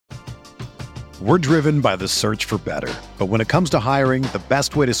We're driven by the search for better. But when it comes to hiring, the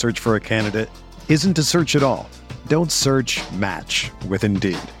best way to search for a candidate isn't to search at all. Don't search, match with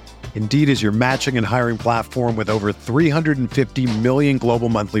Indeed. Indeed is your matching and hiring platform with over 350 million global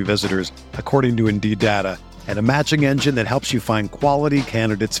monthly visitors, according to Indeed data, and a matching engine that helps you find quality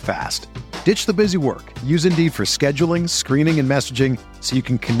candidates fast. Ditch the busy work. Use Indeed for scheduling, screening, and messaging so you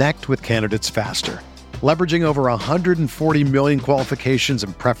can connect with candidates faster. Leveraging over 140 million qualifications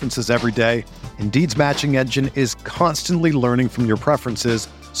and preferences every day, Indeed's matching engine is constantly learning from your preferences,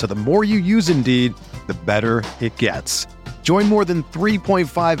 so the more you use Indeed, the better it gets. Join more than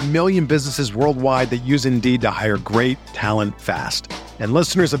 3.5 million businesses worldwide that use Indeed to hire great talent fast. And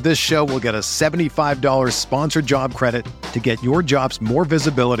listeners of this show will get a $75 sponsored job credit to get your jobs more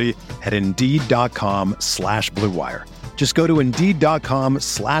visibility at Indeed.com/Blue Wire. Just go to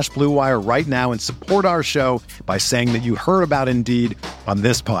Indeed.com/Blue Wire right now and support our show by saying that you heard about Indeed on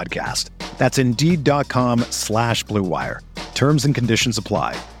this podcast. That's Indeed.com/Blue Wire. Terms and conditions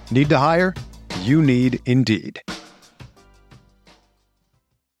apply. Need to hire? You need Indeed.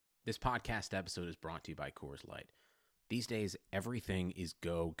 This podcast episode is brought to you by Coors Light. These days, everything is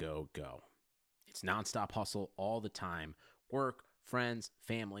go, go, go. It's nonstop hustle all the time. Work, friends,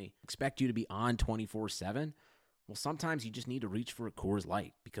 family, expect you to be on 24/7. Well, sometimes you just need to reach for a Coors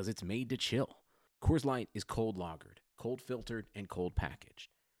Light because it's made to chill. Coors Light is cold lagered, cold filtered, and cold packaged.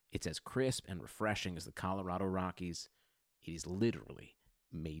 It's as crisp and refreshing as the Colorado Rockies. It is literally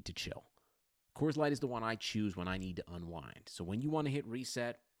made to chill. Coors Light is the one I choose when I need to unwind. So when you want to hit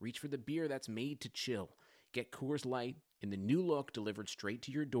reset, reach for the beer that's made to chill. Get Coors Light in the new look delivered straight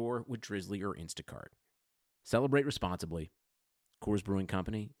to your door with Drizzly or Instacart. Celebrate responsibly. Coors Brewing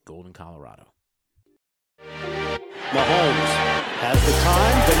Company, Golden, Colorado. Mahomes has the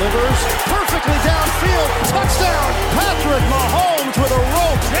time, delivers perfectly downfield, touchdown, Patrick Mahomes with a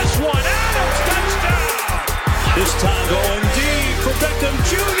rope. This one, Adams, touchdown! This time going deep for Beckham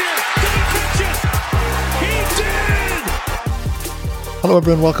Jr. Did he catch it? He did! Hello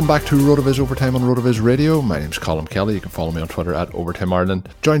everyone, welcome back to RotoViz Overtime on RotoViz Radio. My name's Colin Kelly. You can follow me on Twitter at Overtime Ireland.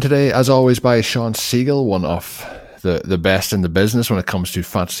 Joined today, as always, by Sean Siegel, one of the best in the business when it comes to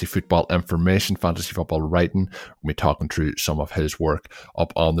fantasy football information, fantasy football writing. We'll be talking through some of his work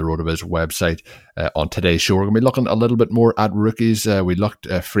up on the RotoViz website. On today's show, we're going to be looking a little bit more at rookies. We looked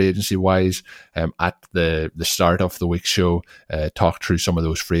free agency wise at the start of the week's show, talked through some of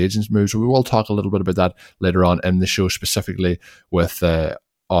those free agents moves. We will talk a little bit about that later on in the show, specifically with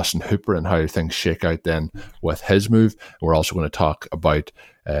Austin Hooper and how things shake out then with his move. We're also going to talk about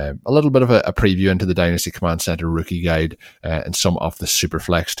a little bit of a preview into the Dynasty Command Center rookie guide and some of the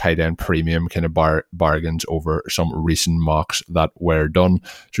Superflex tight end premium kind of bargains over some recent mocks that were done.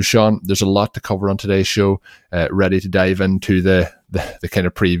 So Sean, there's a lot to cover on today's show. Ready to dive into the kind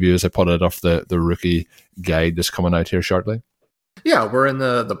of previews I put out of the rookie guide that's coming out here shortly? Yeah, we're in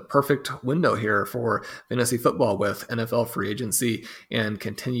the perfect window here for fantasy football with NFL free agency and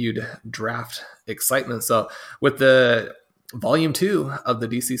continued draft excitement. So with the Volume 2 of the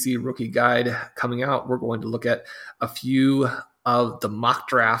DCC Rookie Guide coming out, we're going to look at a few of the mock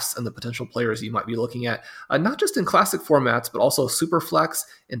drafts and the potential players you might be looking at, not just in classic formats, but also Superflex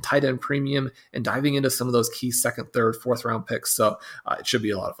and tight end premium, and diving into some of those key second, third, fourth round picks. So it should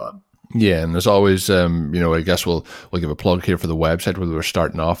be a lot of fun. Yeah, and there's always, I guess we'll give a plug here for the website where we're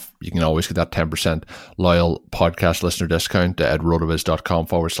starting off. You can always get that 10% loyal podcast listener discount at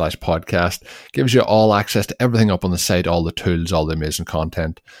rotoviz.com/podcast. Gives you all access to everything up on the site, all the tools, all the amazing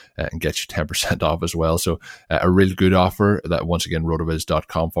content, and gets you 10% off as well. So a real good offer. That once again,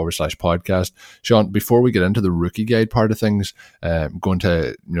 rotoviz.com/podcast. Sean, before we get into the rookie guide part of things, I'm going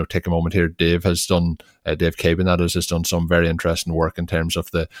to take a moment here. Dave Cabin has done some very interesting work in terms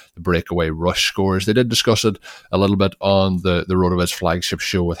of the breakaway rush scores. They did discuss it a little bit on the RotoViz flagship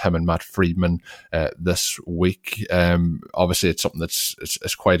show with him and Matt Friedman this week. Obviously, it's something that's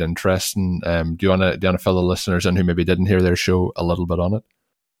it's quite interesting. Do you want to fill the listeners in who maybe didn't hear their show a little bit on it?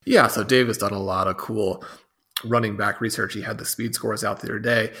 Yeah, so Dave has done a lot of cool running back research. He had the speed scores out the other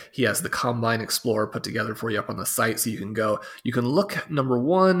day. He has the Combine Explorer put together for you up on the site, so you can look, number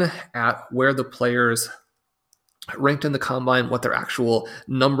one, at where the players ranked in the combine, what their actual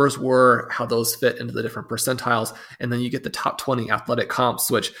numbers were, how those fit into the different percentiles, and then you get the top 20 athletic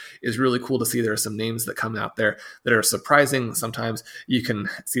comps, which is really cool to see. There are some names that come out there that are surprising. Sometimes you can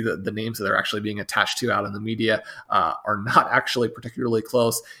see that the names that are actually being attached to out in the media are not actually particularly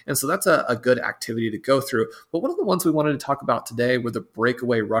close, and so that's a good activity to go through. But one of the ones we wanted to talk about today were the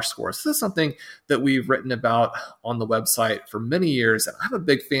breakaway rush scores. This is something that we've written about on the website for many years, and I'm a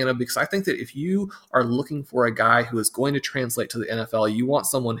big fan of, because I think that if you are looking for a guy guy who is going to translate to the NFL. You want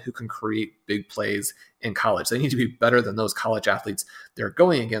someone who can create big plays in college. They need to be better than those college athletes they're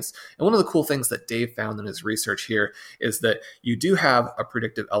going against. And one of the cool things that Dave found in his research here is that you do have a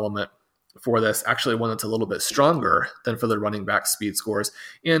predictive element for this, actually one that's a little bit stronger than for the running back speed scores.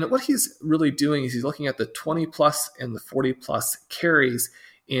 And what he's really doing is he's looking at the 20 plus and the 40 plus carries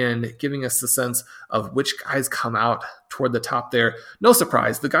and giving us the sense of which guys come out toward the top there. No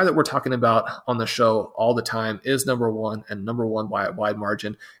surprise, the guy that we're talking about on the show all the time is number one, and number one by a wide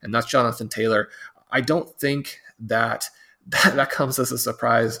margin, and that's Jonathan Taylor. I don't think that comes as a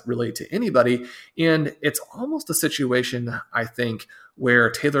surprise really to anybody, and it's almost a situation, I think, where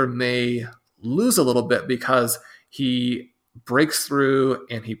Taylor may lose a little bit because he breaks through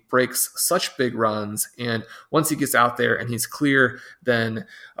and he breaks such big runs. And once he gets out there and he's clear, then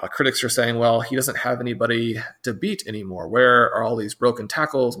critics are saying, well, he doesn't have anybody to beat anymore. Where are all these broken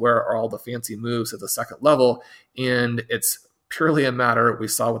tackles? Where are all the fancy moves at the second level? And it's purely a matter, we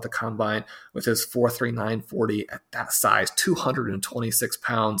saw with the combine with his 4.39 40 at that size, 226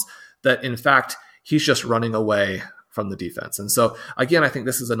 pounds, that in fact, he's just running away from the defense. And so again, I think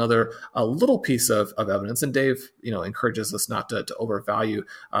this is another little piece of evidence, and Dave, encourages us not to overvalue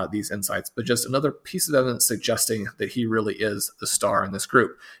these insights, but just another piece of evidence suggesting that he really is the star in this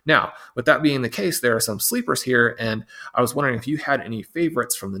group. Now, with that being the case, there are some sleepers here, and I was wondering if you had any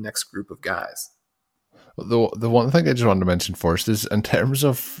favorites from the next group of guys. The one thing I just wanted to mention first is in terms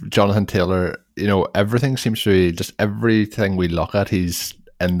of Jonathan Taylor, everything seems to be just everything we look at, he's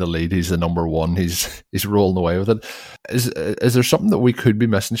in the lead. He's the number one. He's rolling away with it. Is there something that we could be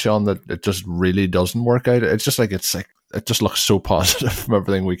missing, Sean, that it just really doesn't work out? It's it just looks so positive from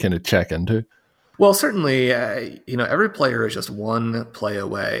everything we kind of check into. Well, certainly, every player is just one play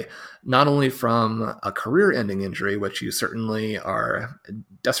away, not only from a career-ending injury, which you certainly are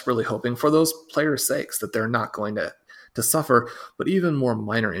desperately hoping for those players' sakes that they're not going to suffer, but even more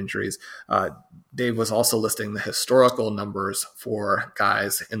minor injuries. Dave was also listing the historical numbers for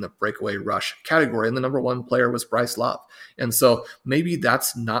guys in the breakaway rush category, and the number one player was Bryce Love. And so maybe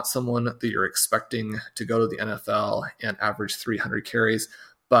that's not someone that you're expecting to go to the NFL and average 300 carries,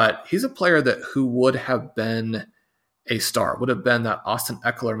 but he's a player who would have been a star, would have been that Austin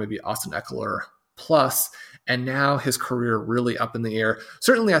Eckler, maybe Austin Eckler plus, and now his career really up in the air.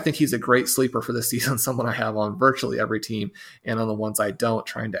 Certainly, I think he's a great sleeper for this season, someone I have on virtually every team, and on the ones I don't,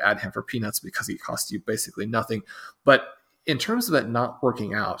 trying to add him for peanuts because he costs you basically nothing. But in terms of it not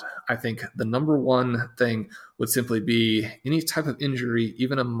working out, I think the number one thing would simply be any type of injury,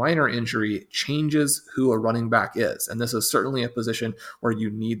 even a minor injury, changes who a running back is. And this is certainly a position where you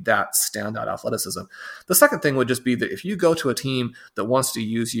need that standout athleticism. The second thing would just be that if you go to a team that wants to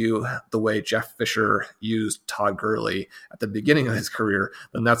use you the way Jeff Fisher used Todd Gurley at the beginning of his career,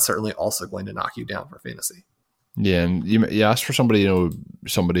 then that's certainly also going to knock you down for fantasy. Yeah, and you asked for somebody,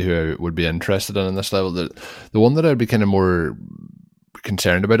 somebody who would be interested in this level. The one that I'd be kind of more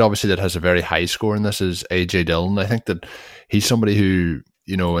concerned about, obviously, that has a very high score in this is AJ Dillon. I think that he's somebody who,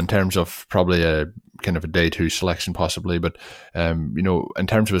 in terms of probably a kind of a day two selection possibly, but in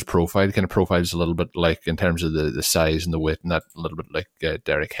terms of his profile, he kind of profiles a little bit like in terms of the size and the weight, and that a little bit like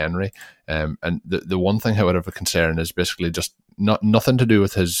Derrick Henry. And the one thing I would have a concern is basically just nothing to do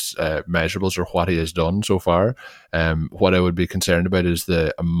with his measurables or what he has done so far. What I would be concerned about is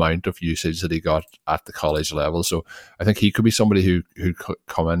the amount of usage that he got at the college level. So I think he could be somebody who could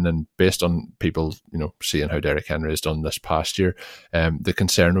come in, and based on people seeing how Derrick Henry has done this past year, the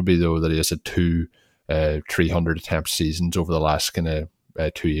concern would be though that he has had two 300 attempt seasons over the last kind of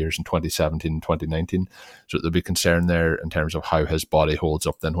 2 years in 2017 and 2019. So there'll be concern there in terms of how his body holds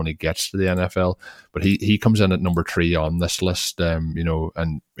up then when he gets to the NFL. But he comes in at number 3 on this list, and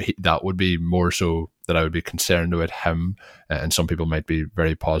that would be more so that I would be concerned about him, and some people might be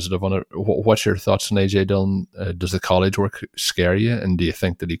very positive on it. What's your thoughts on AJ Dillon? Does the college work scare you, and do you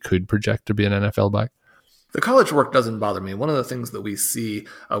think that he could project to be an NFL back? The college work doesn't bother me. One of the things that we see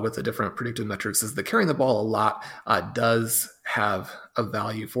with the different predictive metrics is that carrying the ball a lot does have a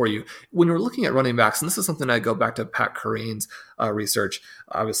value for you. When you're looking at running backs, and this is something I go back to Pat Kerrane's research,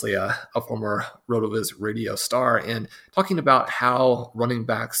 obviously a former RotoViz radio star, and talking about how running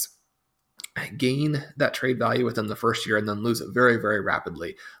backs gain that trade value within the first year and then lose it very, very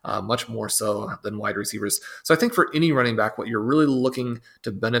rapidly, much more so than wide receivers. So I think for any running back, what you're really looking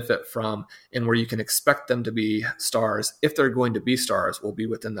to benefit from and where you can expect them to be stars, if they're going to be stars, will be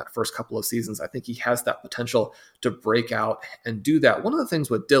within that first couple of seasons. I think he has that potential to break out and do that. One of the things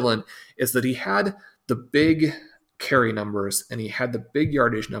with Dillon is that he had the big carry numbers and he had the big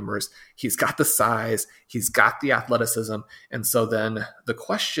yardage numbers. He's got the size, he's got the athleticism. And so then the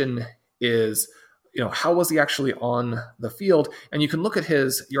question is, how was he actually on the field? And you can look at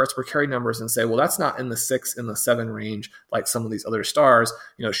his yards per carry numbers and say, well, that's not in the 6, in the 7 range like some of these other stars.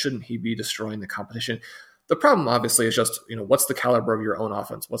 Shouldn't he be destroying the competition? The problem, obviously, is just, what's the caliber of your own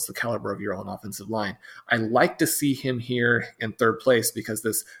offense? What's the caliber of your own offensive line? I like to see him here in 3rd place because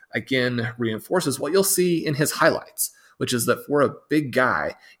this, again, reinforces what you'll see in his highlights, which is that for a big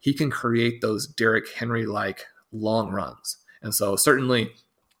guy, he can create those Derrick Henry-like long runs. And so certainly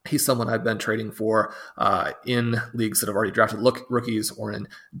he's someone I've been trading for in leagues that have already drafted rookies or in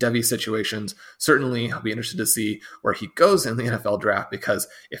Devy situations. Certainly, I'll be interested to see where he goes in the NFL draft, because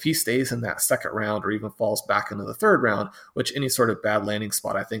if he stays in that 2nd round or even falls back into the 3rd round, which any sort of bad landing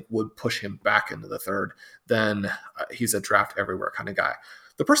spot I think would push him back into the 3rd, then he's a draft everywhere kind of guy.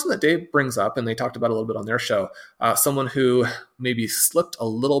 The person that Dave brings up, and they talked about a little bit on their show, someone who maybe slipped a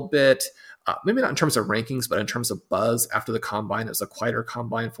little bit, maybe not in terms of rankings, but in terms of buzz after the combine. It was a quieter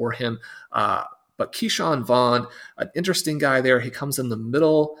combine for him. But Keyshawn Vaughn, an interesting guy there. He comes in the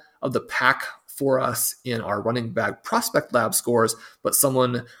middle of the pack for us in our running back prospect lab scores, but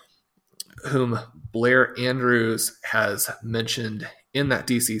someone whom Blair Andrews has mentioned in that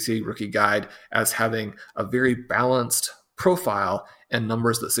DCC rookie guide as having a very balanced profile and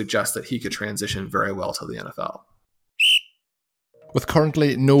numbers that suggest that he could transition very well to the NFL. With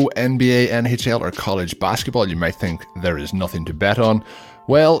currently no NBA, NHL or college basketball, you might think there is nothing to bet on.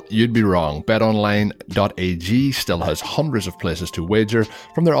 Well, you'd be wrong. BetOnline.ag still has hundreds of places to wager,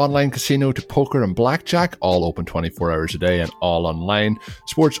 from their online casino to poker and blackjack, all open 24 hours a day and all online.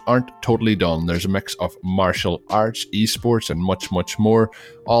 Sports aren't totally done. There's a mix of martial arts, esports, and much, much more,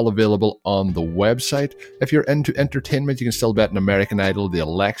 all available on the website. If you're into entertainment, you can still bet on American Idol, the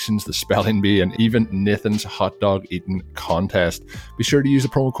elections, the spelling bee, and even Nathan's hot dog eating contest. Be sure to use the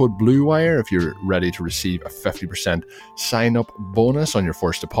promo code BLUEWIRE if you're ready to receive a 50% sign-up bonus on your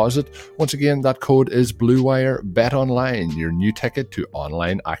first deposit. Once again, that code is BLUEWIRE. Bet online, your new ticket to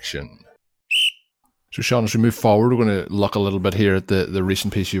online action. So Sean, as we move forward, we're going to look a little bit here at the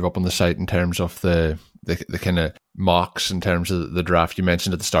recent piece you've up on the site in terms of the kind of mocks in terms of the draft. You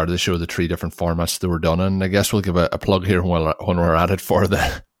mentioned at the start of the show the 3 different formats that were done, and I guess we'll give a plug here when we're at it for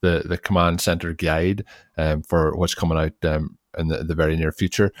the Command Center guide for what's coming out in the very near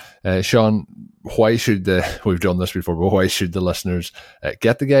future. Sean, why should we've done this before, but why should the listeners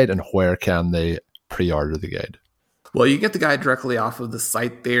get the guide, and where can they pre-order the guide? Well, you get the guide directly off of the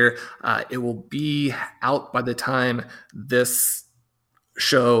site there. It will be out by the time this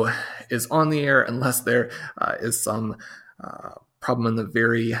show is on the air, unless there is some problem in the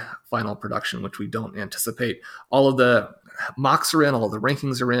very final production, which we don't anticipate. All of the mocks are in, all of the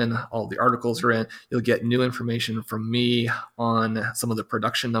rankings are in, all of the articles are in. You'll get new information from me on some of the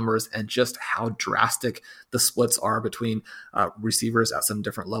production numbers and just how drastic the splits are between receivers at some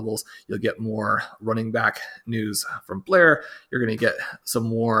different levels. You'll get more running back news from Blair. You're going to get some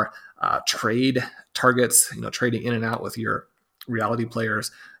more trade targets, trading in and out with your reality players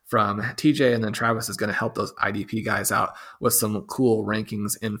from TJ, and then Travis is going to help those IDP guys out with some cool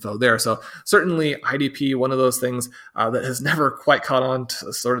rankings info there. So certainly IDP, one of those things that has never quite caught on to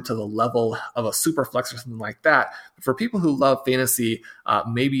the level of a super flex or something like that. But for people who love fantasy,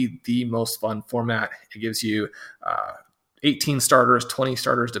 maybe the most fun format. It gives you 18 starters, 20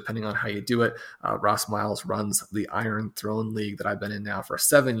 starters, depending on how you do it. Ross Miles runs the Iron Throne League that I've been in now for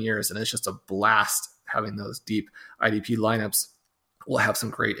 7 years, and it's just a blast having those deep IDP lineups. We'll have some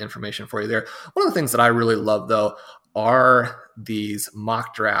great information for you there. One of the things that I really love, though, are these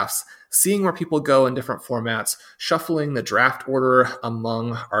mock drafts, seeing where people go in different formats, shuffling the draft order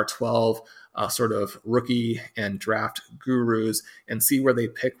among our 12 sort of rookie and draft gurus, and see where they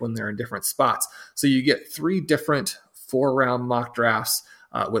pick when they're in different spots. So you get 3 different 4-round mock drafts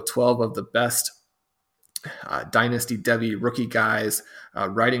with 12 of the best Dynasty Devy rookie guys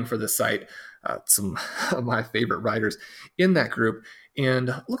writing for the site. Some of my favorite writers in that group.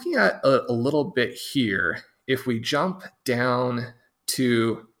 And looking at a little bit here, if we jump down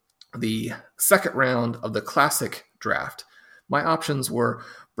to the 2nd round of the classic draft, my options were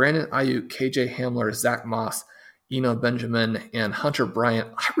Brandon Ayuk, KJ Hamler, Zach Moss, Eno Benjamin, and Hunter Bryant.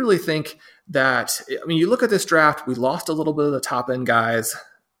 I really think that, you look at this draft, we lost a little bit of the top end guys,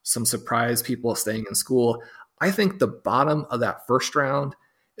 some surprise people staying in school. I think the bottom of that 1st round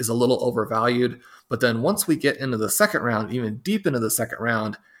is a little overvalued. But then once we get into the 2nd round, even deep into the 2nd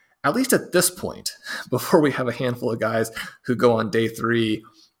round, at least at this point, before we have a handful of guys who go on day 3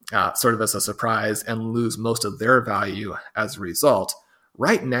 sort of as a surprise and lose most of their value as a result,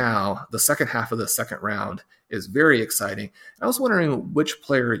 right now, the second half of the 2nd round is very exciting. I was wondering which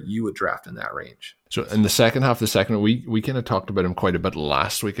player you would draft in that range. So in the second half of the second, we kind of talked about him quite a bit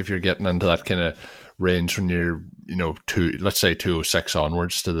last week. If you're getting into that kind of range when you're, let's say 206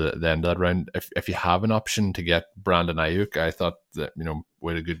 onwards to the end of that round, if you have an option to get Brandon Ayuk, I thought that,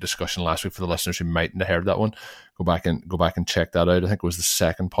 we had a good discussion last week for the listeners who mightn't have heard that one. Go back and check that out. I think it was the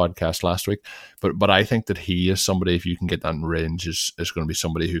second podcast last week. But I think that he is somebody, if you can get that in range, is going to be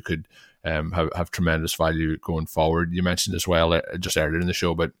somebody who could have tremendous value going forward. You mentioned as well just earlier in the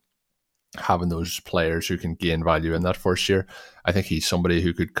show about having those players who can gain value in that first year. I think he's somebody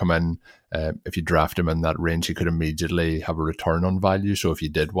who could come in, if you draft him in that range, he could immediately have a return on value. So if you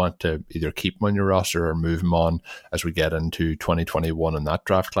did want to either keep him on your roster or move him on as we get into 2021 in that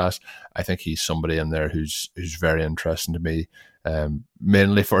draft class, I think he's somebody in there who's very interesting to me,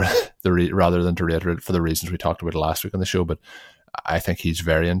 mainly for rather than to reiterate for the reasons we talked about last week on the show, but I think he's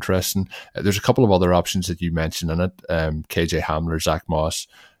very interesting. There's a couple of other options that you mentioned in it, KJ Hamler, Zach Moss,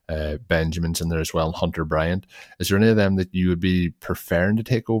 Benjamin's in there as well, Hunter Bryant. Is there any of them that you would be preferring to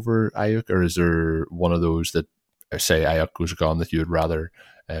take over Ayuk, or is there one of those that, say Ayuk goes gone, that you would rather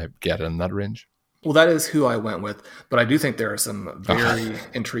get in that range? Well, that is who I went with, but I do think there are some very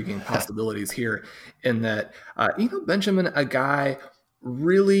intriguing possibilities here in that, Benjamin, a guy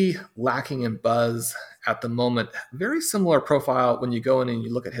really lacking in buzz at the moment, very similar profile when you go in and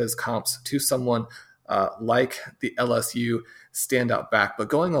you look at his comps to someone like the LSU standout back, but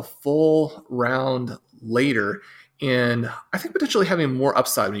going a full round later, and I think potentially having more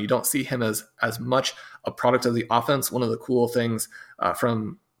upside when you don't see him as much a product of the offense. One of the cool things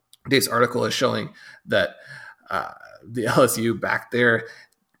from Dave's article is showing that the LSU back there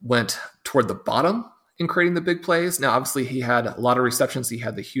went toward the bottom in creating the big plays. Now, obviously, he had a lot of receptions. He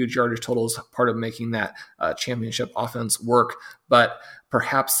had the huge yardage totals, part of making that championship offense work, but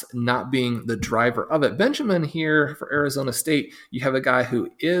perhaps not being the driver of it. Benjamin here for Arizona State, you have a guy who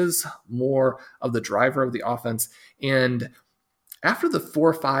is more of the driver of the offense. And after the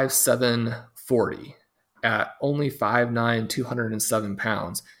 4.57 40 at only 5'9", 207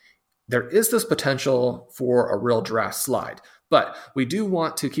 pounds, there is this potential for a real draft slide. But we do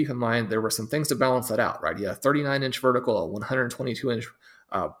want to keep in mind there were some things to balance that out, right? He had a 39-inch vertical, a 122-inch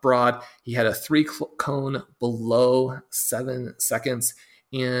broad. He had a 3-cone below 7 seconds.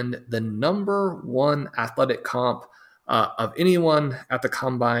 And the number one athletic comp of anyone at the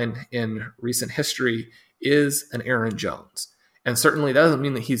Combine in recent history is an Aaron Jones. And certainly that doesn't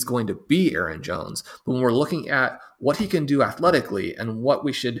mean that he's going to be Aaron Jones. But when we're looking at what he can do athletically and what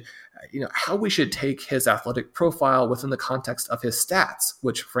we should, how we should take his athletic profile within the context of his stats,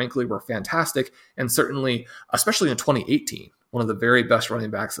 which frankly were fantastic. And certainly, especially in 2018, one of the very best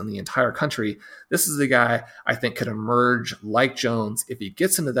running backs in the entire country. This is the guy I think could emerge like Jones if he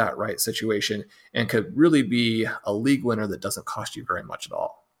gets into that right situation and could really be a league winner that doesn't cost you very much at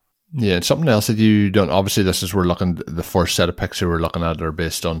all. Yeah, and something else that you don't, obviously this is, we're looking, the first set of picks that we're looking at are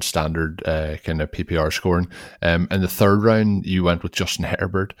based on standard kind of PPR scoring. In the third round, you went with Justin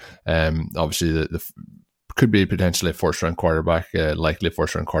Herbert. Obviously the could be potentially a first-round quarterback, likely a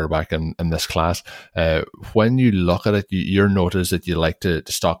first-round quarterback in this class. When you look at it, your note is that you like to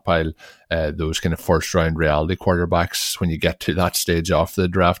stockpile those kind of first-round reality quarterbacks when you get to that stage of the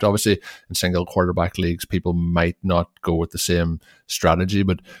draft. Obviously, in single quarterback leagues, people might not go with the same strategy,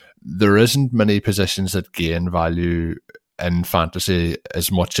 but there isn't many positions that gain value in fantasy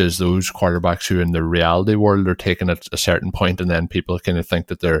as much as those quarterbacks who in the reality world are taken at a certain point, and then people kind of think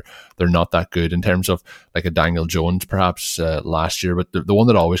that they're not that good, in terms of like a Daniel Jones perhaps last year. But the one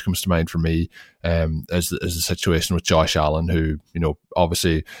that always comes to mind for me is the situation with Josh Allen, who,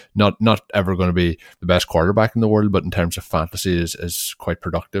 obviously not ever going to be the best quarterback in the world, but in terms of fantasy is quite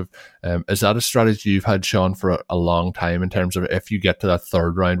productive. Is that a strategy you've had, Sean, for a long time, in terms of if you get to that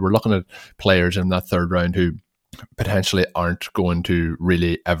third round? We're looking at players in that third round who potentially aren't going to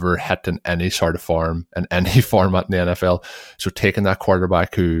really ever hit in any sort of form in any format in the NFL. So taking that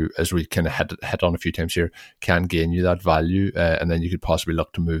quarterback who, as we kind of hit on a few times here, can gain you that value, and then you could possibly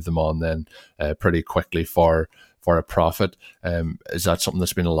look to move them on then pretty quickly for a profit. Is that something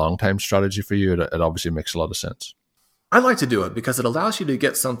that's been a long time strategy for you? It obviously makes a lot of sense. I like to do it because it allows you to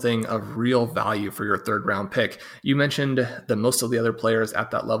get something of real value for your third round pick. You mentioned that most of the other players at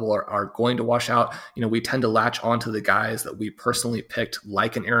that level are going to wash out. We tend to latch onto the guys that we personally picked,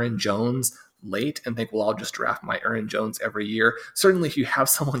 like an Aaron Jones, late, and think, well, I'll just draft my Aaron Jones every year. Certainly, if you have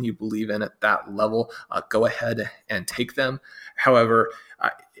someone you believe in at that level, go ahead and take them. However,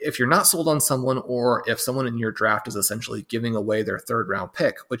 if you're not sold on someone, or if someone in your draft is essentially giving away their third round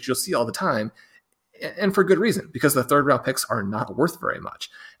pick, which you'll see all the time, And for good reason, because the third round picks are not worth very much.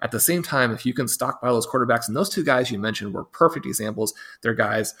 At the same time, if you can stockpile those quarterbacks, and those two guys you mentioned were perfect examples, they're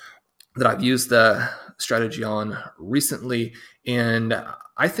guys that I've used the strategy on recently. And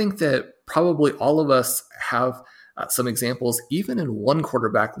I think that probably all of us have some examples, even in one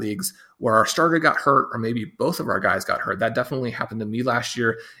quarterback leagues, where our starter got hurt or maybe both of our guys got hurt. That definitely happened to me last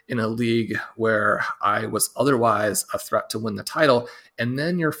year in a league where I was otherwise a threat to win the title. And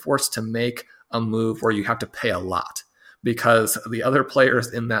then you're forced to make a move where you have to pay a lot, because the other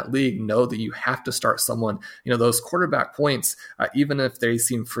players in that league know that you have to start someone. Those quarterback points, even if they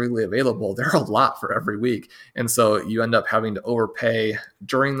seem freely available, they're a lot for every week. And so you end up having to overpay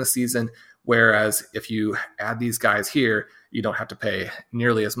during the season. Whereas if you add these guys here, you don't have to pay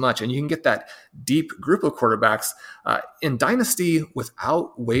nearly as much. And you can get that deep group of quarterbacks in Dynasty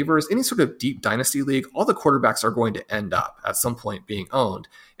without waivers. Any sort of deep Dynasty league, all the quarterbacks are going to end up at some point being owned.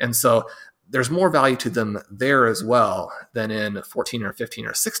 And so there's more value to them there as well than in 14 or 15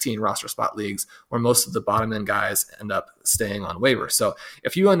 or 16 roster spot leagues where most of the bottom end guys end up staying on waivers. So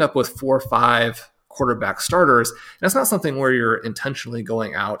if you end up with 4 or 5 quarterback starters, and it's not something where you're intentionally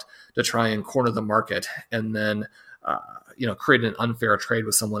going out to try and corner the market and then create an unfair trade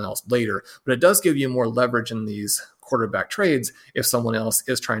with someone else later, but it does give you more leverage in these quarterback trades. If someone else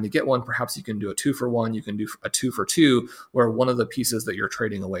is trying to get one, perhaps you can do a 2-for-1, you can do a 2-for-2, where one of the pieces that you're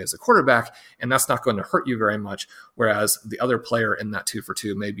trading away is a quarterback, and that's not going to hurt you very much, whereas the other player in that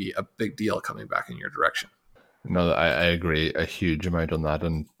 2-for-2 may be a big deal coming back in your direction. No, I agree a huge amount on that.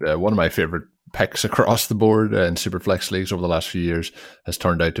 And one of my favorite picks across the board in Superflex leagues over the last few years has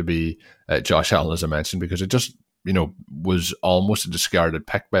turned out to be Josh Allen, as I mentioned, because it just was almost a discarded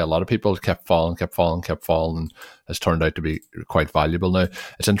pick by a lot of people. It kept falling, and has turned out to be quite valuable. Now,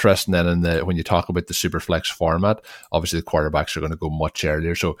 it's interesting then when you talk about the Superflex format, obviously the quarterbacks are going to go much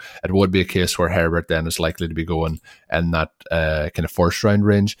earlier. So it would be a case where Herbert then is likely to be going in that kind of first round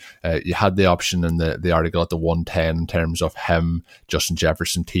range. You had the option in the article at the 110 in terms of him, Justin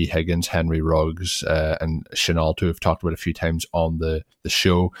Jefferson, T. Higgins, Henry Ruggs, and Chenault, who have talked about a few times on the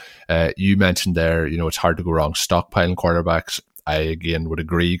show. You mentioned there, it's hard to go wrong stockpiling quarterbacks. I again would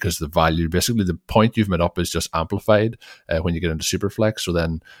agree, because the value, basically the point you've made up, is just amplified when you get into Superflex. So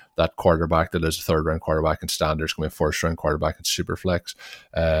then that quarterback that is a third round quarterback in standard is going to be a first round quarterback in Superflex.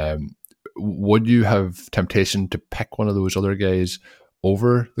 Would you have temptation to pick one of those other guys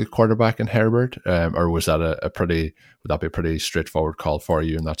over the quarterback in Herbert, or was that would that be a pretty straightforward call for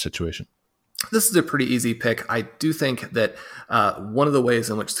you in that situation? This is a pretty easy pick. I do think that one of the ways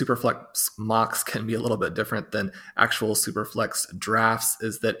in which Superflex mocks can be a little bit different than actual Superflex drafts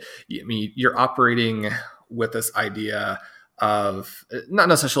is that you're operating with this idea of not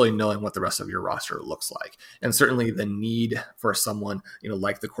necessarily knowing what the rest of your roster looks like. And certainly the need for someone,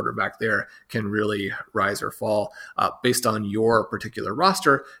 like the quarterback there can really rise or fall based on your particular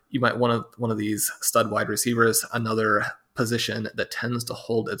roster. You might want one of these stud wide receivers, another position that tends to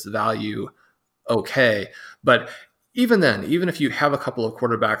hold its value okay. But even then, even if you have a couple of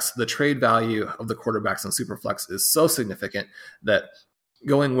quarterbacks, the trade value of the quarterbacks in Superflex is so significant that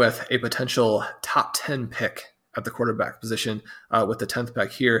going with a potential top 10 pick at the quarterback position with the 10th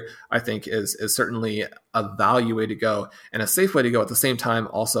pick here, I think is certainly a value way to go and a safe way to go, at the same time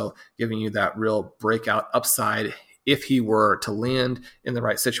also giving you that real breakout upside if he were to land in the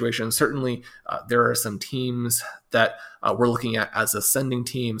right situation. Certainly, there are some teams that we're looking at as ascending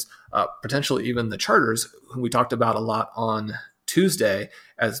teams, potentially even the Chargers, who we talked about a lot on Tuesday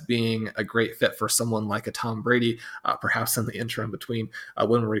as being a great fit for someone like a Tom Brady. Perhaps in the interim between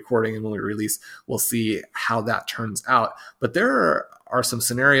when we're recording and when we release, we'll see how that turns out. But there are some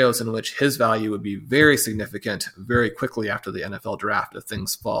scenarios in which his value would be very significant very quickly after the NFL draft if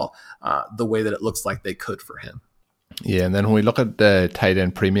things fall the way that it looks like they could for him. Yeah, and then when we look at the tight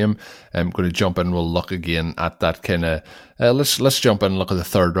end premium, I'm going to jump in. We'll look again at that kind of. Let's jump in and look at the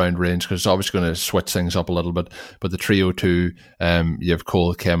third round range, because it's obviously going to switch things up a little bit. But the 302, you have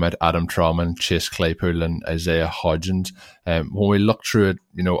Cole Kmet, Adam Trautman, Chase Claypool, and Isaiah Hodgins. When we look through it,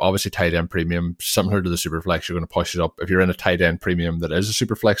 obviously tight end premium, similar to the Superflex, you're going to push it up. If you're in a tight end premium that is a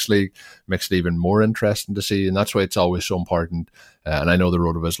Superflex league, makes it even more interesting to see, and that's why it's always so important. And I know the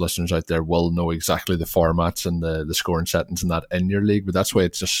RotoViz listeners out there will know exactly the formats and the scoring settings and that in your league, but that's why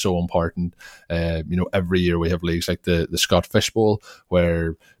it's just so important. Every year we have leagues like the Scott Fish Bowl,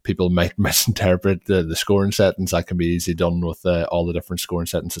 where people might misinterpret the scoring settings. That can be easily done with all the different scoring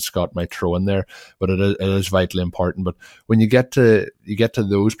settings that Scott might throw in there, but it is vitally important. But when you get to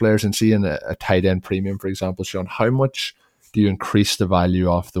those players and seeing a tight end premium, for example, Sean, how much do you increase the value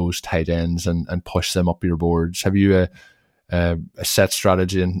of those tight ends and push them up your boards? Have you a set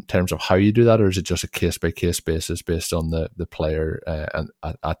strategy in terms of how you do that, or is it just a case-by-case basis based on the player and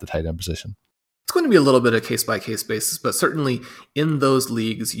at the tight end position? It's going to be a little bit of case-by-case basis, but certainly in those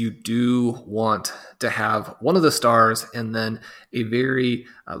leagues, you do want to have one of the stars and then a very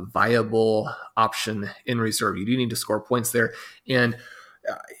viable option in reserve. You do need to score points there. And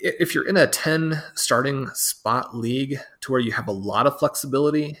if you're in a 10 starting spot league to where you have a lot of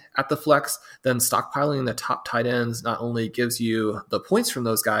flexibility at the flex, then stockpiling the top tight ends not only gives you the points from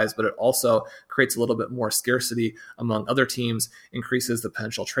those guys, but it also creates a little bit more scarcity among other teams, increases the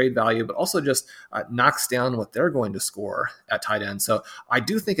potential trade value, but also just knocks down what they're going to score at tight end. So I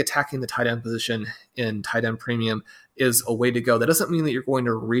do think attacking the tight end position in tight end premium is a way to go. That doesn't mean that you're going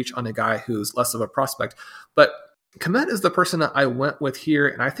to reach on a guy who's less of a prospect, but Kmet is the person that I went with here,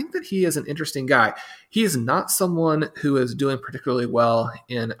 and I think that he is an interesting guy. He is not someone who is doing particularly well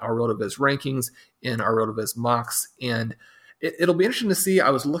in our RotoViz rankings, in our RotoViz mocks, and it'll be interesting to see. I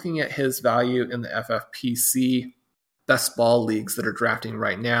was looking at his value in the FFPC best ball leagues that are drafting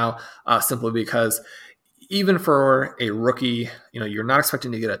right now, simply because even for a rookie, you're not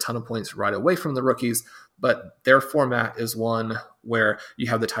expecting to get a ton of points right away from the rookies, but their format is one where you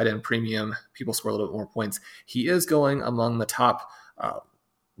have the tight end premium, people score a little bit more points. He is going among the top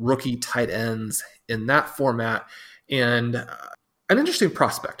rookie tight ends in that format, and an interesting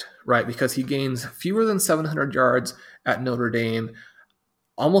prospect, right? Because he gains fewer than 700 yards at Notre Dame.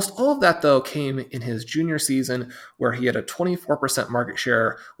 Almost all of that, though, came in his junior season, where he had a 24% market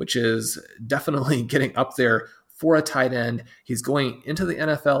share, which is definitely getting up there for a tight end. He's going into the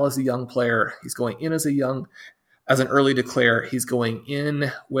NFL as a young player. He's going in as an early declare. He's going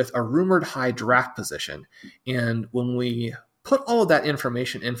in with a rumored high draft position. And when we put all of that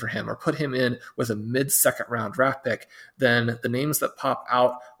information in for him, or put him in with a mid-second round draft pick, then the names that pop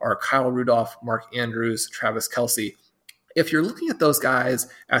out are Kyle Rudolph, Mark Andrews, Travis Kelce. If you're looking at those guys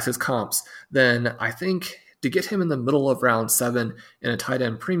as his comps, then I think to get him in the middle of round 7 in a tight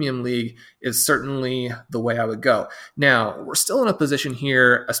end premium league is certainly the way I would go. Now, we're still in a position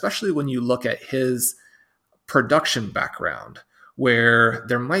here, especially when you look at his production background, where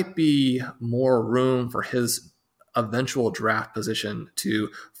there might be more room for his eventual draft position to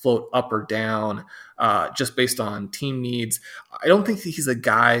float up or down just based on team needs. I don't think that he's a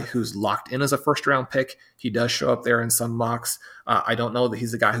guy who's locked in as a first round pick. He does show up there in some mocks. I don't know that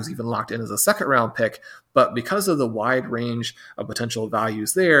he's a guy who's even locked in as a second round pick, but because of the wide range of potential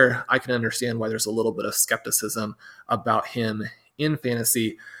values there, I can understand why there's a little bit of skepticism about him in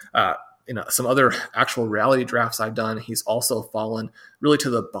fantasy. Some other actual reality drafts I've done, he's also fallen really to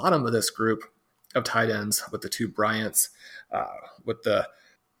the bottom of this group of tight ends with the two Bryants, with the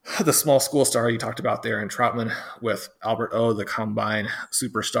small school star you talked about there, and Troutman with Albert O, the combine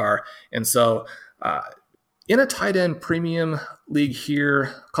superstar. And so in a tight end premium league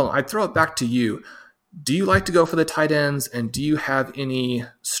here, Colin, I'd throw it back to you. Do you like to go for the tight ends, and do you have any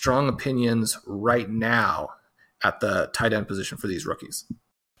strong opinions right now at the tight end position for these rookies?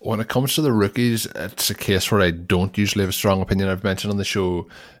 When it comes to the rookies, it's a case where I don't usually have a strong opinion. I've mentioned on the show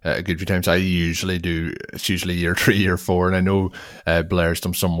a good few times, I usually do. It's usually year 3, year 4, and I know Blair's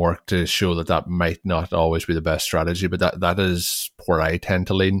done some work to show that might not always be the best strategy, but that is where I tend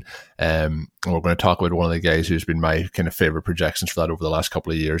to lean. And we're going to talk about one of the guys who's been my kind of favorite projections for that over the last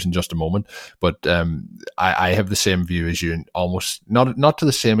couple of years in just a moment. But I have the same view as you, and almost not to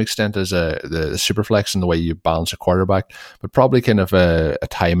the same extent as the Superflex in the way you balance a quarterback, but probably kind of a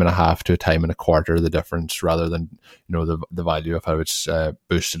time and a half to a time and a quarter the difference, rather than the value of how it's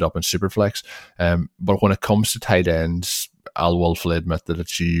boosted up in Superflex. But when it comes to tight ends, I'll willfully admit that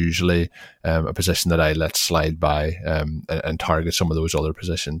it's usually a position that I let slide by and target some of those other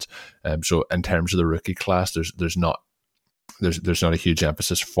positions. So in terms of the rookie class, there's not a huge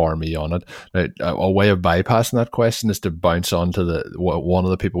emphasis for me on it. Now, a way of bypassing that question is to bounce on to one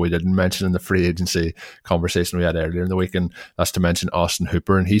of the people we didn't mention in the free agency conversation we had earlier in the week, and that's to mention Austin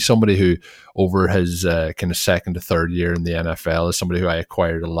Hooper. And he's somebody who, over his kind of second to third year in the NFL, is somebody who I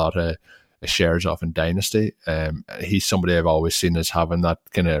acquired a lot of shares off in Dynasty. He's somebody I've always seen as having that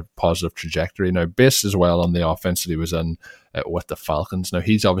kind of positive trajectory. Now, based as well on the offense that he was in with the Falcons. Now,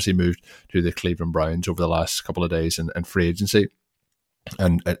 he's obviously moved to the Cleveland Browns over the last couple of days in free agency.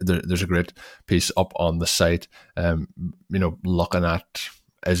 And there's a great piece up on the site, looking at,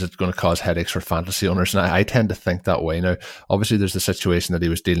 is it going to cause headaches for fantasy owners? And I tend to think that way. Now, obviously, there's the situation that he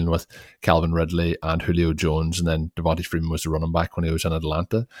was dealing with Calvin Ridley and Julio Jones, and then Devontae Freeman was the running back when he was in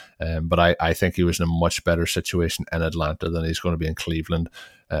Atlanta. But I think he was in a much better situation in Atlanta than he's going to be in Cleveland,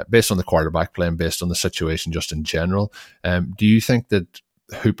 based on the quarterback play and based on the situation just in general. Do you think that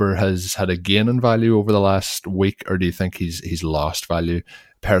Hooper has had a gain in value over the last week, or do you think he's lost value?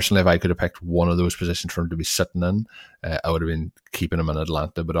 Personally, if I could have picked one of those positions for him to be sitting in, I would have been keeping him in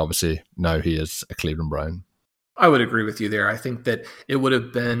Atlanta, but obviously now he is a Cleveland Brown. I would agree with you there. I think that it would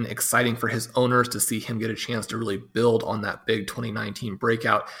have been exciting for his owners to see him get a chance to really build on that big 2019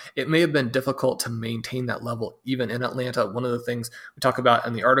 breakout. It may have been difficult to maintain that level even in Atlanta. One of the things we talk about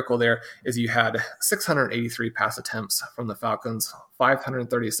in the article there is you had 683 pass attempts from the Falcons,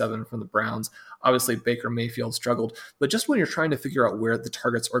 537 from the Browns. Obviously, Baker Mayfield struggled, but just when you're trying to figure out where the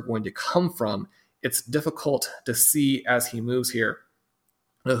targets are going to come from, it's difficult to see as he moves here.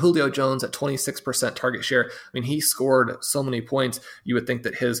 Now, Julio Jones at 26% target share. I mean, he scored so many points. You would think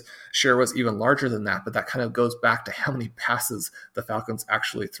that his share was even larger than that, but that kind of goes back to how many passes the Falcons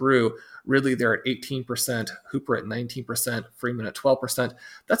actually threw. Ridley there at 18%, Hooper at 19%, Freeman at 12%.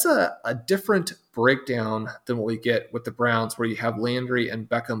 That's a different breakdown than what we get with the Browns, where you have Landry and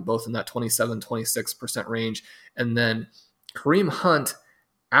Beckham both in that 27-26% range. And then Kareem Hunt,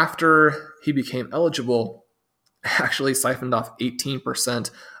 after he became eligible, actually siphoned off 18%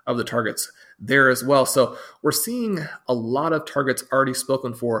 of the targets there as well. So we're seeing a lot of targets already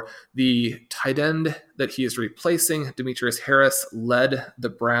spoken for. The tight end that he is replacing, Demetrius Harris, led the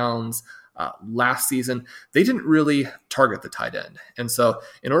Browns last season. They didn't really target the tight end. And so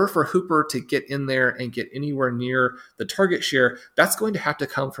in order for Hooper to get in there and get anywhere near the target share, that's going to have to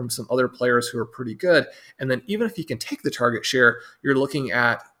come from some other players who are pretty good. And then even if he can take the target share, you're looking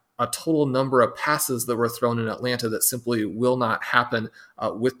at a total number of passes that were thrown in Atlanta that simply will not happen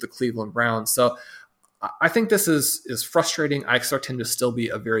with the Cleveland Browns. So I think this is frustrating. I expect him to still be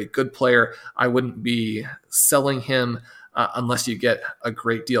a very good player. I wouldn't be selling him unless you get a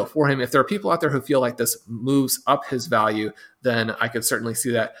great deal for him. If there are people out there who feel like this moves up his value, then I could certainly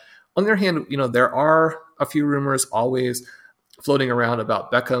see that. On the other hand, there are a few rumors always floating around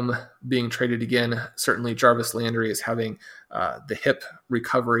about Beckham being traded again. Certainly Jarvis Landry is having the hip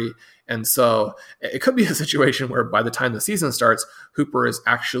recovery. And so it could be a situation where by the time the season starts, Hooper is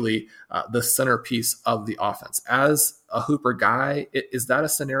actually the centerpiece of the offense. As a Hooper guy, is that a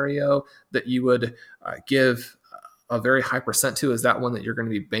scenario that you would give a very high percent to? Is that one that you're going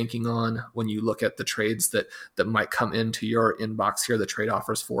to be banking on when you look at the trades that might come into your inbox here, the trade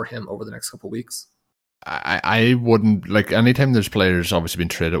offers for him over the next couple of weeks? I wouldn't, like, anytime there's players obviously been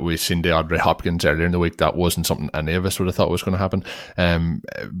traded, we've seen DeAndre Hopkins earlier in the week. That wasn't something any of us would have thought was going to happen.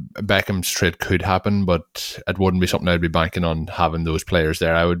 Beckham's trade could happen, but it wouldn't be something I'd be banking on having those players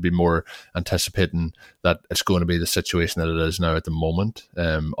there. I would be more anticipating that it's going to be the situation that it is now at the moment,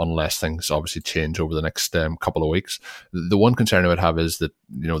 unless things obviously change over the next couple of weeks. The one concern I would have is that,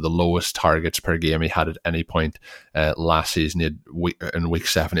 the lowest targets per game he had at any point last season, in week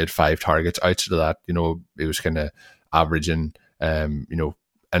 7, he had 5 targets. Outside of that, he was kind of averaging,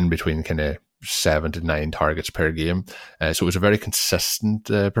 in between kind of 7 to 9 targets per game. So it was a very consistent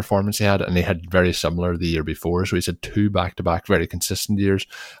performance he had, and he had very similar the year before. So he's had 2 back-to-back very consistent years.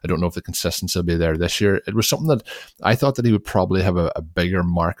 I don't know if the consistency will be there this year. It was something that I thought that he would probably have a bigger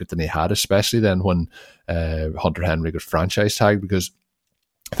market than he had, especially then when Hunter Henry got franchise tagged, because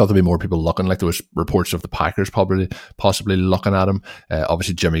I thought there'd be more people looking. Like, there was reports of the Packers possibly looking at him.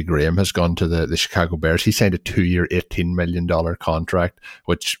 Obviously, Jimmy Graham has gone to the Chicago Bears. He signed a 2-year, $18 million contract,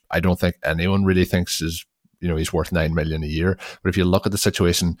 which I don't think anyone really thinks is, he's worth $9 million a year. But if you look at the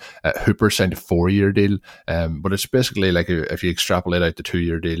situation, Hooper signed a 4-year deal. But it's basically like, if you extrapolate out the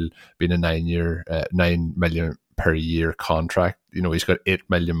 2-year deal being a $9 million per year contract, he's got $8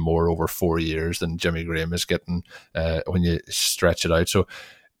 million more over 4 years than Jimmy Graham is getting when you stretch it out. So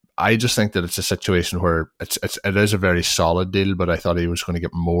I just think that it's a situation where it is a very solid deal, but I thought he was going to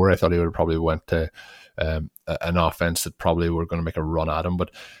get more. I thought he would have probably went to an offense that probably were going to make a run at him,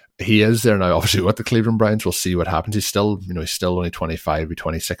 but he is there now. Obviously, with the Cleveland Browns, we'll see what happens. He's still only 25, he'll be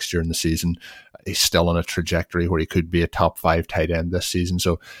 26 during the season. He's still on a trajectory where he could be a top 5 tight end this season.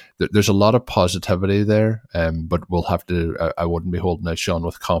 So there's a lot of positivity there, but we'll have to. I wouldn't be holding out, Sean,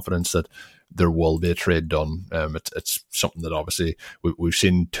 with confidence that there will be a trade done. It's something that obviously we've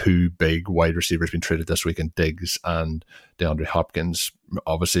seen 2 big wide receivers being traded this week in Diggs and DeAndre Hopkins.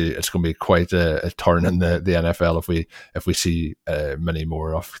 Obviously, it's going to be quite a turn in the NFL if we see many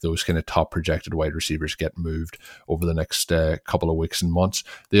more of those kind of top projected wide receivers get moved over the next couple of weeks and months.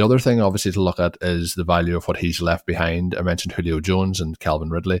 The other thing, obviously, to look at is the value of what he's left behind. I mentioned Julio Jones and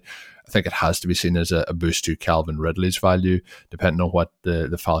Calvin Ridley. I think it has to be seen as a boost to Calvin Ridley's value, depending on what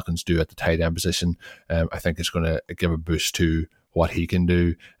the Falcons do at the tight end position. I think it's going to give a boost to what he can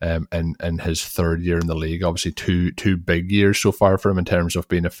do in his third year in the league. Obviously, two big years so far for him in terms of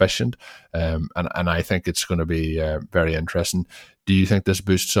being efficient, and I think it's going to be very interesting. Do you think this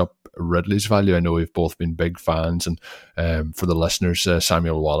boosts up Ridley's value? I know we've both been big fans, and for the listeners,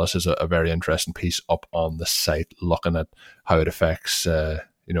 Samuel Wallace is a very interesting piece up on the site looking at how it affects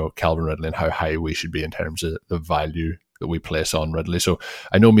Calvin Ridley and how high we should be in terms of the value that we place on Ridley. So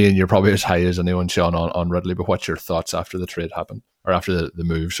I know me and you're probably as high as anyone, Sean, on Ridley, but what's your thoughts after the trade happened, or after the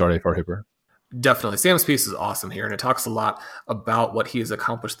move, for Hooper? Definitely. Sam's piece is awesome here, and it talks a lot about what he has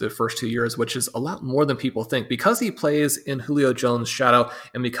accomplished the first 2 years, which is a lot more than people think. Because he plays in Julio Jones' shadow,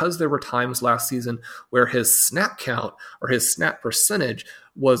 and because there were times last season where his snap count or his snap percentage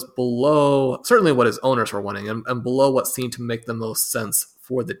was below certainly what his owners were wanting, and below what seemed to make the most sense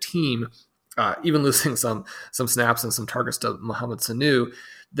for the team, even losing some snaps and some targets to Mohamed Sanu,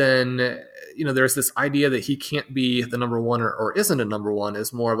 then there's this idea that he can't be the number one or isn't a number one,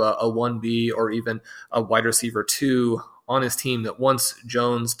 is more of a 1B or even a wide receiver 2 on his team, that once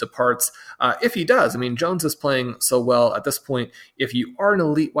Jones departs, if he does, Jones is playing so well at this point, if you are an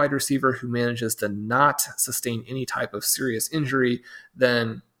elite wide receiver who manages to not sustain any type of serious injury,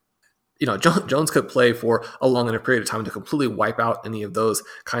 then Jones could play for a long enough period of time to completely wipe out any of those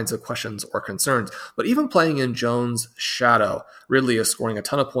kinds of questions or concerns. But even playing in Jones' shadow, Ridley is scoring a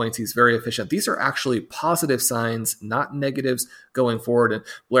ton of points. He's very efficient. These are actually positive signs, not negatives going forward. And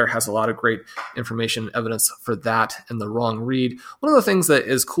Blair has a lot of great information, evidence for that in the wrong read. One of the things that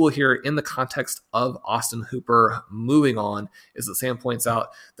is cool here in the context of Austin Hooper moving on is that Sam points out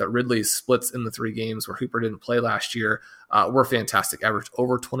that Ridley's splits in the 3 games where Hooper didn't play last year were fantastic. Averaged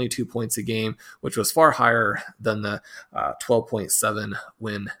over 22 points a game, which was far higher than the 12.7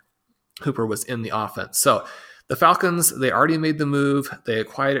 when Hooper was in the offense. So the Falcons, they already made the move. They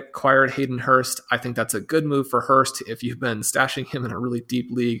acquired Hayden Hurst. I think that's a good move for Hurst. If you've been stashing him in a really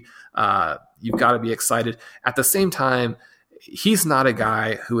deep league, you've got to be excited. At the same time, he's not a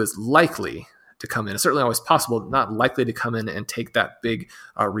guy who is likely to come in. It's certainly always possible, not likely to come in and take that big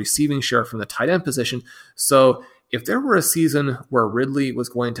receiving share from the tight end position. So if there were a season where Ridley was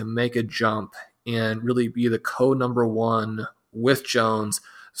going to make a jump and really be the co-number one with Jones,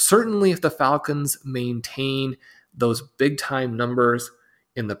 certainly if the Falcons maintain those big-time numbers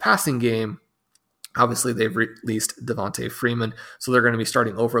in the passing game, obviously they've released Devontae Freeman, so they're going to be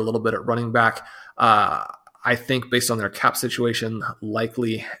starting over a little bit at running back. I think based on their cap situation,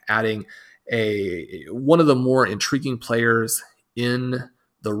 likely adding one of the more intriguing players in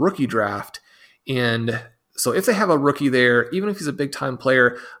the rookie draft. And so if they have a rookie there, even if he's a big-time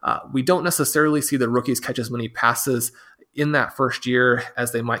player, we don't necessarily see the rookies catch as many passes in that first year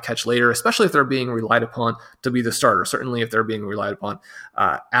as they might catch later, especially if they're being relied upon to be the starter. Certainly if they're being relied upon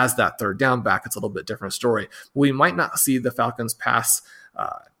as that third down back, it's a little bit different story. We might not see the Falcons pass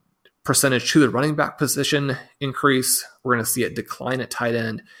percentage to the running back position increase. We're going to see it decline at tight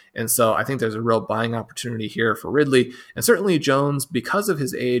end. And so I think there's a real buying opportunity here for Ridley. And certainly Jones, because of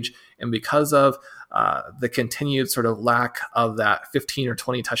his age and because of the continued sort of lack of that 15 or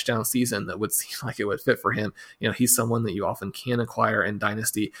 20 touchdown season that would seem like it would fit for him, he's someone that you often can acquire in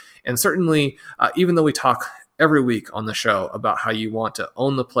Dynasty. And certainly, even though we talk every week on the show about how you want to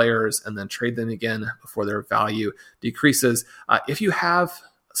own the players and then trade them again before their value decreases, if you have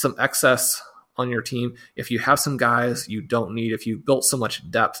some excess on your team, if you have some guys you don't need, if you've built so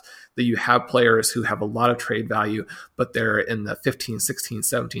much depth that you have players who have a lot of trade value, but they're in the 15, 16,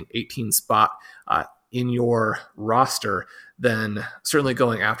 17, 18 spot in your roster, then certainly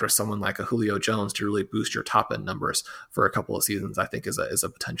going after someone like a Julio Jones to really boost your top end numbers for a couple of seasons, I think is a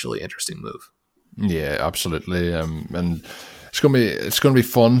potentially interesting move. Yeah, absolutely. And it's going to be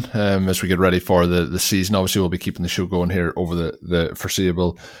fun as we get ready for the season. Obviously, we'll be keeping the show going here over the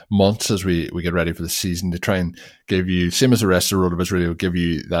foreseeable months as we get ready for the season to try and give you, same as the rest of RotoViz Radio, give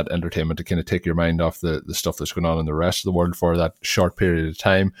you that entertainment to kind of take your mind off the stuff that's going on in the rest of the world for that short period of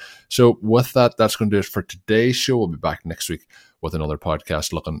time. So with that, that's going to do it for today's show. We'll be back next week with another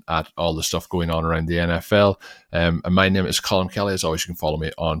podcast looking at all the stuff going on around the NFL. And my name is Colin Kelly. As always, you can follow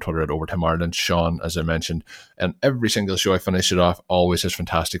me on Twitter at Overtime Ireland. Sean, as I mentioned, and every single show I finish it off, always has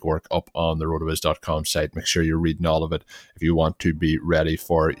fantastic work up on the rotoviz.com site. Make sure you're reading all of it if you want to be ready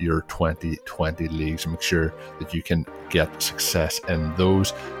for your 2020 leagues. Make sure that you can get success in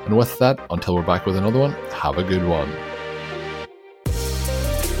those. And with that, until we're back with another one, have a good one.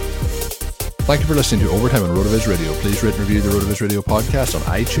 Thank you for listening to Overtime on RotoViz Radio. Please rate and review the RotoViz Radio podcast on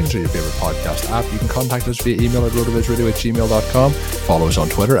iTunes or your favorite podcast app. You can contact us via email at rotovizradio@gmail.com. Follow us on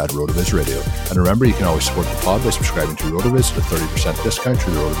Twitter at RotoViz Radio. And remember, you can always support the pod by subscribing to RotoViz at a 30% discount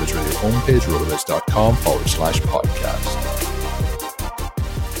through the RotoViz Radio homepage, rotoviz.com/podcast.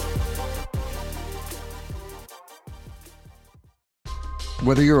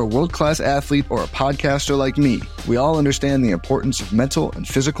 Whether you're a world-class athlete or a podcaster like me, we all understand the importance of mental and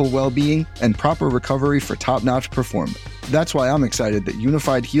physical well-being and proper recovery for top-notch performance. That's why I'm excited that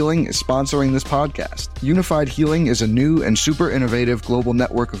Unified Healing is sponsoring this podcast. Unified Healing is a new and super innovative global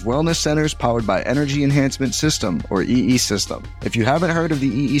network of wellness centers powered by Energy Enhancement System, or EE System. If you haven't heard of the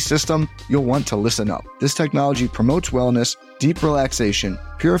EE System, you'll want to listen up. This technology promotes wellness, deep relaxation,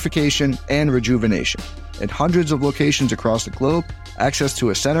 purification, and rejuvenation. At hundreds of locations across the globe, access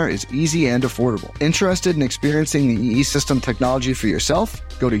to a center is easy and affordable. Interested in experiencing the EE System technology for yourself?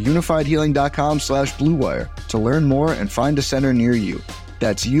 Go to unifiedhealing.com/bluewire to learn more and find a center near you.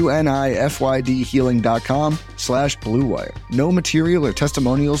 That's unifydhealing.com/bluewire. No material or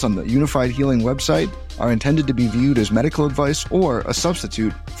testimonials on the Unified Healing website are intended to be viewed as medical advice or a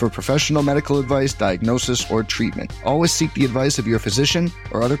substitute for professional medical advice, diagnosis, or treatment. Always seek the advice of your physician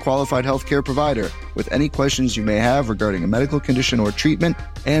or other qualified healthcare provider with any questions you may have regarding a medical condition or treatment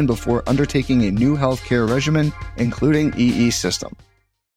and before undertaking a new healthcare regimen, including EE System.